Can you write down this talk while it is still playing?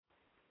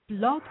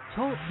Blog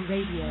Talk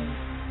Radio.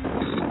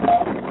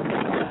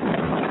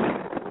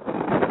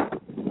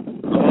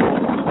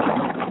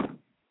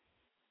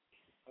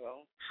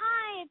 Hello?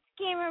 Hi, it's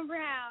Cameron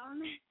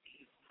Brown.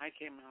 Hi,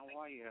 Cameron. How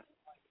are you?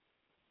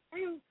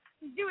 I'm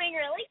doing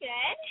really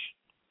good.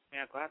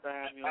 Yeah, glad to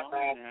have you on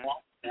there.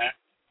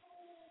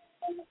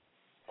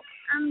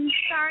 I'm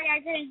sorry I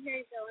couldn't hear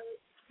you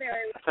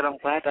very I said I'm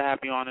glad to have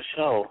you on the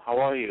show. How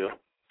are you?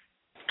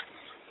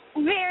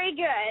 Very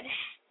good.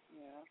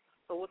 Yeah.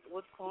 So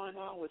what's going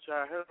on with you?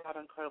 I heard a lot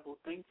of incredible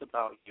things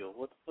about you.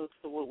 What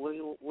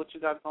you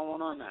got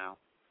going on now?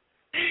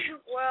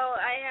 Well,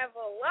 I have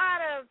a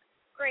lot of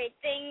great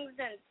things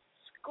in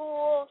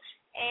school,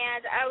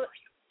 and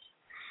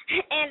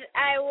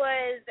I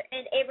was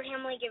an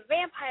Abraham Lincoln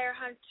Vampire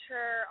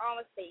Hunter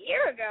almost a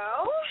year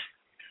ago.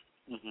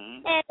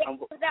 Mhm. And it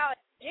was out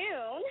in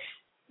June.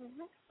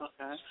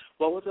 Okay.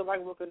 What was it like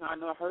working? I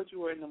know I heard you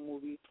were in the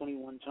movie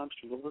 21 Jump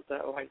Street. What was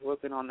that like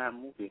working on that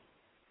movie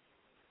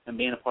and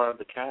being a part of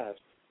the cast?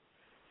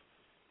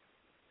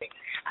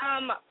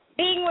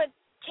 Being with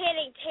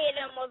Channing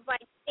Tatum was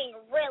like being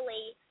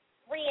really,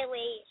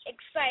 really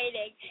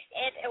exciting.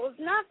 And it was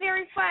not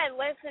very fun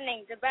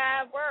listening to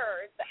bad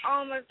words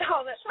almost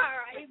all the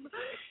time.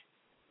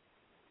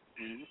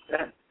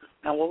 Mm-hmm.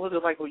 Now, what was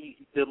it like when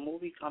the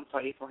movie comes to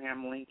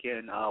Abraham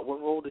Lincoln? What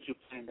role did you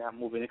play in that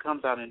movie? And it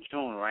comes out in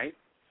June, right?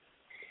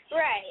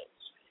 Right.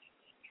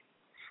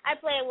 I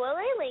play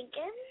Willie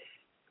Lincoln,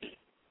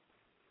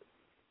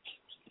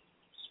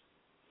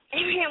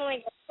 Abraham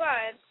Lincoln's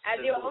son, as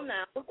you all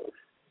know.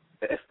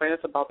 Explain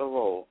us about the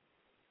role.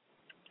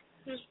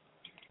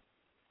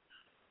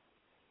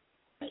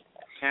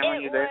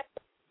 Cameron, you there?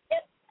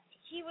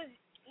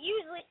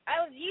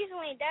 I was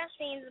usually in death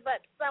scenes,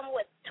 but some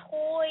with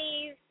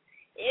toys.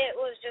 It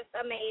was just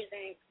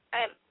amazing.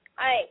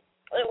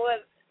 It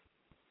was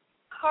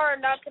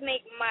hard not to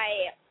make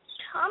my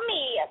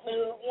tummy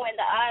move when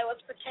I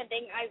was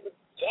pretending I was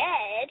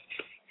dead.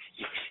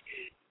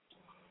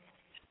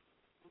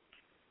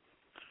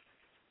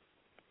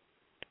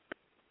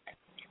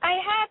 I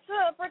had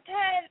to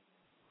pretend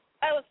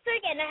I was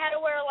sick and I had to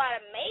wear a lot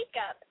of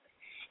makeup,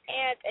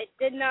 and it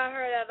did not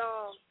hurt at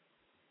all.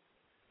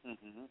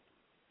 Mhm.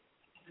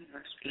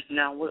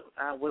 Now, what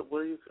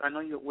are you? I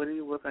know you. What are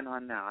you working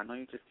on now? I know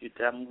you just did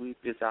that movie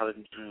is out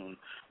in June.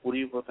 What are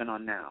you working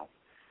on now?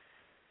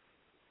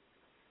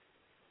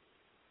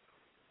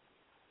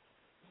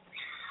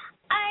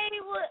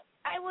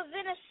 I was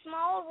in a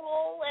small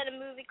role in a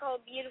movie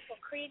called Beautiful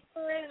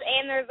Creatures,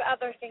 and there's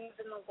other things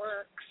in the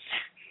works.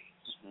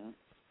 Mhm.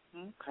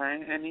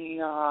 Okay.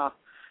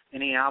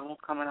 Any albums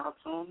coming out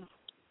soon?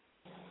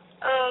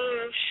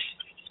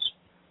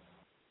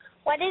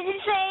 What did you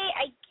say?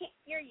 I can't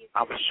hear you.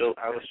 I was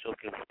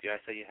joking with you. I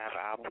said you have an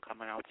album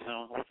coming out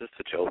soon. Was this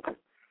a joke?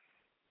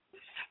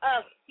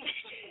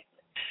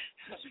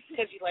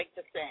 Because you like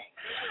to sing.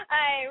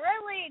 I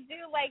really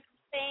do like to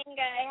sing.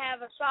 I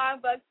have a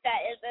songbook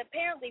that is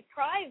apparently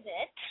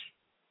private.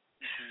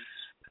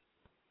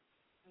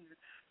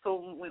 So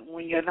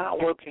when you're not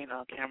working,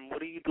 Cameron, what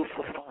do you do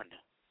for fun?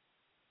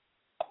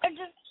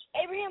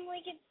 Abraham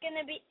Lincoln's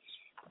gonna be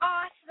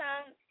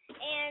awesome,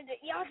 and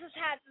y'all just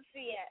have to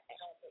see it.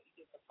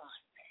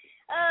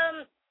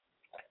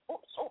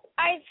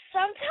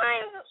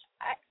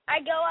 I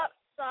go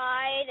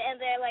outside and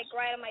they're like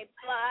right on my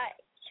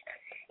butt,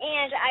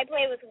 and I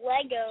play with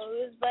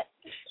Legos, but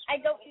I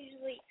don't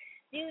usually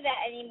do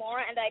that anymore,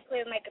 and I play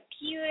with my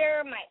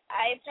computer, my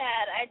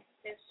iPad. I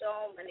do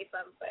so many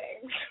fun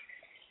things.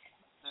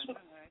 All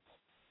right.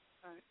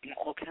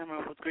 Well,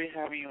 Cameron, it was great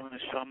having you on the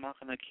show. I'm not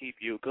going to keep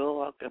you. Good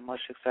luck and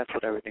much success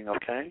with everything,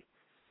 okay?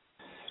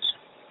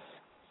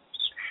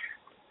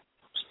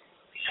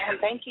 And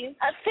thank you.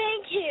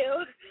 Thank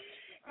you.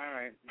 All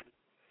right.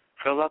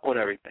 Good luck with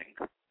everything.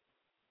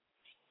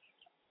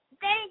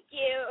 Thank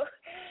you.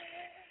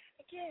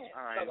 Again.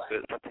 All right. Bye-bye.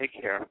 Good. Take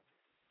care.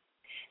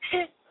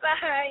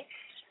 Bye.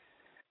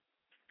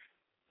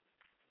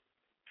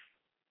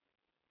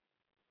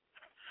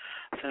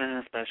 Sending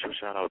a special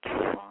shout out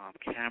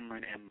to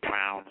Cameron M.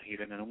 Brown. He's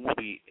in the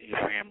movie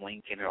Abraham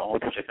Lincoln, and all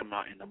check him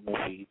out in the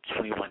movie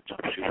 21 Jump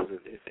Street,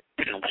 which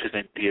is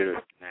in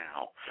theaters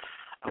now.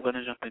 I'm going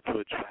to jump into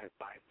a track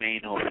by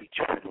Mano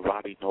featuring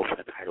Robbie Nova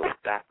entitled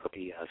That Could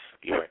Be Us.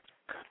 Be right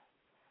back.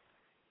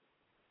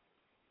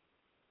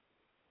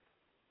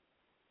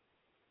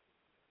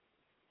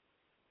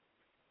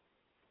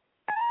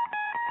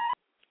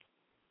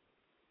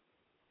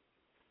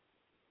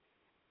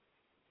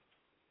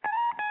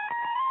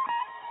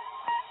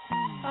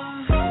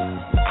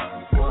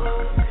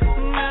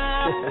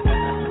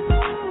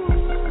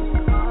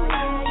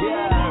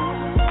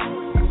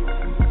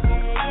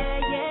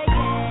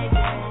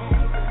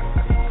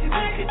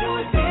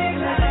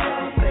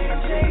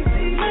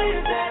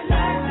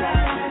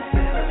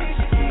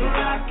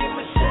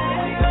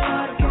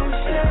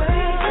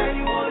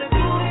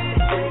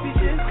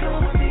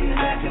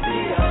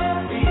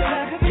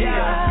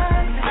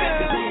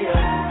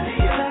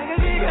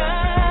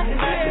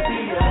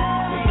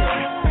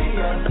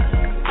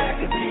 That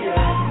could be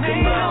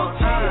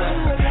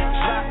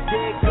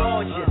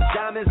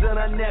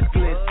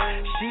necklace.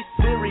 She's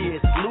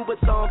serious,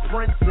 Louboutin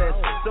princess.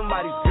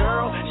 Somebody's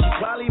girl, she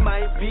probably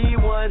might be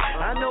one.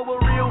 I know a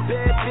real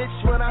bad bitch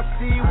when I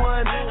see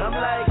one. I'm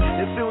like,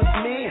 if it was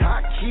me,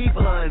 I'd keep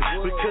her,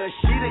 because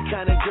she the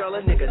kind of girl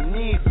a nigga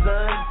needs,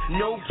 son.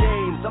 No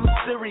games, I'm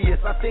serious,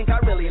 I think I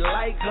really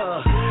like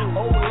her.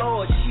 Oh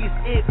Lord, she's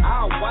it,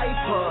 I'll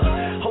wipe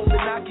her. Hoping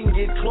I can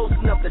get close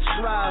enough to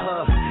try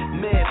her.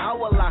 Man, I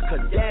will lock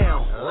her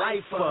down,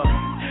 life her.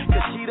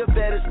 Cause she the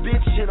baddest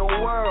bitch in the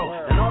world.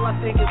 And all I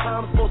think is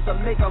how I'm supposed to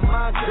make her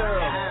my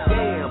girl.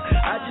 Damn,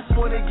 I just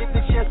wanna get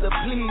the chance to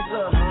please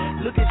her.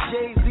 Look at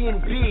Jay-Z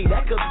and B,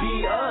 that could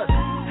be us.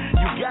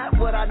 You got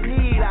what I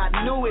need,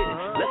 I knew it.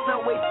 Let's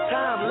not waste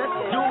time, let's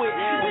do it.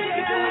 We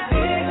can do it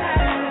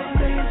tonight.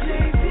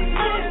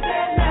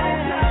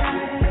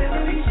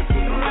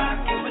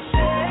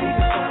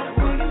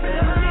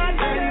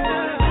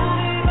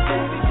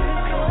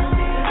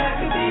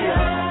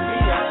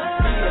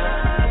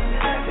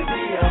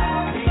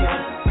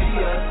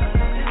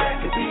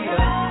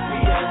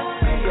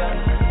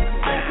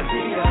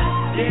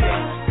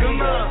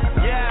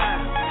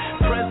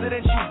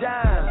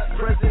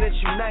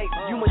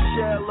 You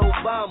Michelle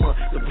Obama,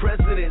 the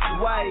president's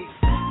wife.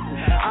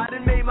 I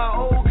done made my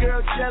old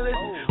girl jealous.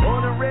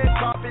 On the red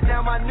carpet,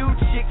 now my new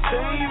chick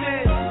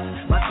famous.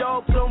 My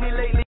dog told me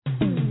lately.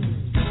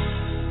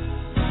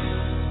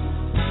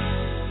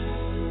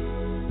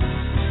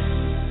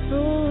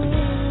 Ooh,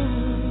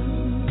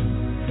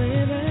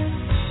 baby,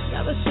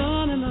 got the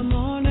sun in the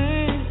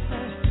morning,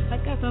 I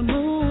got the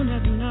moon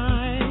at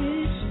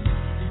night.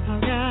 I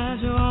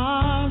got your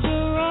arms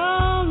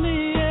around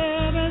me,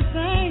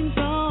 everything's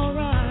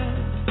alright.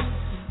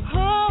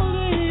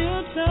 Holding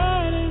you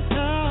tight is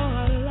how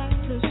I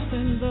like to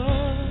spend the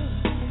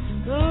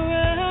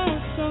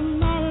rest of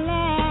my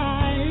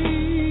life.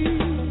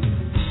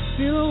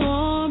 Feel the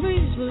warm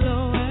breeze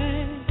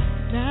blowing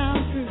down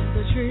through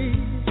the trees.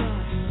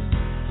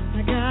 I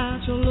got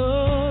your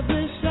love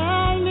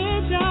beside me,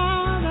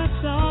 child,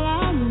 that's all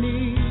I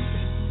need.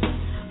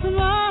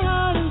 My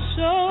heart and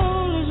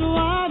soul is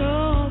wide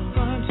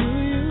open to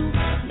you.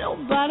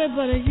 Nobody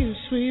but you,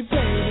 sweet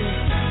baby.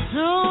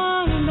 No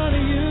one but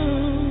you.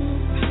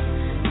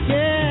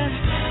 Yeah,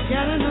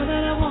 gotta know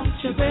that I want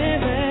you,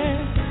 baby.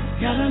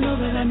 Gotta know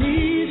that I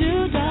need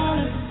you,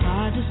 darling.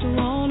 I just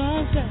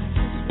wanna say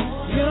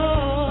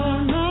you're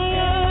my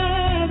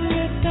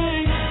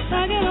everything.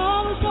 Like in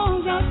all the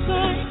songs I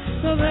sing,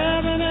 the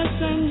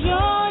happiness and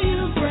joy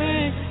you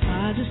bring.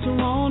 I just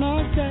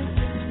wanna say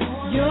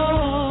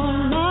you're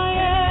my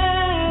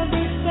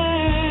everything.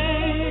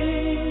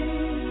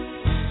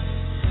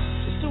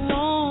 Just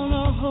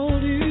wanna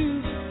hold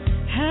you,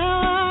 how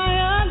I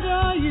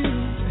adore you.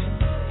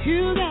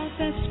 You got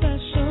that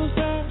special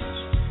touch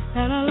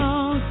that I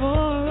long for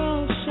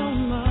oh so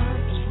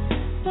much.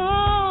 Oh,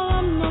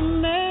 I'm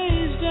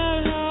amazed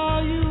at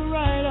how you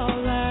write all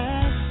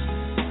that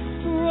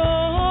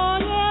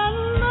wrong in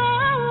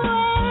my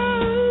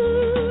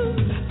world.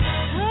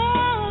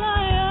 All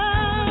I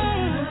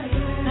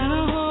am, and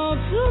I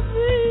hope to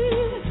be,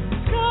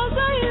 'cause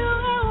of you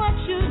and what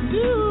you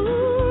do,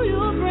 you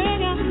bring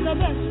out the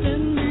best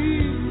in me.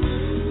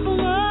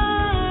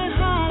 My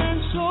heart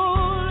and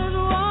soul is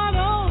wide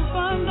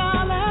open,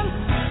 darling.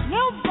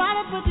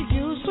 Nobody but you.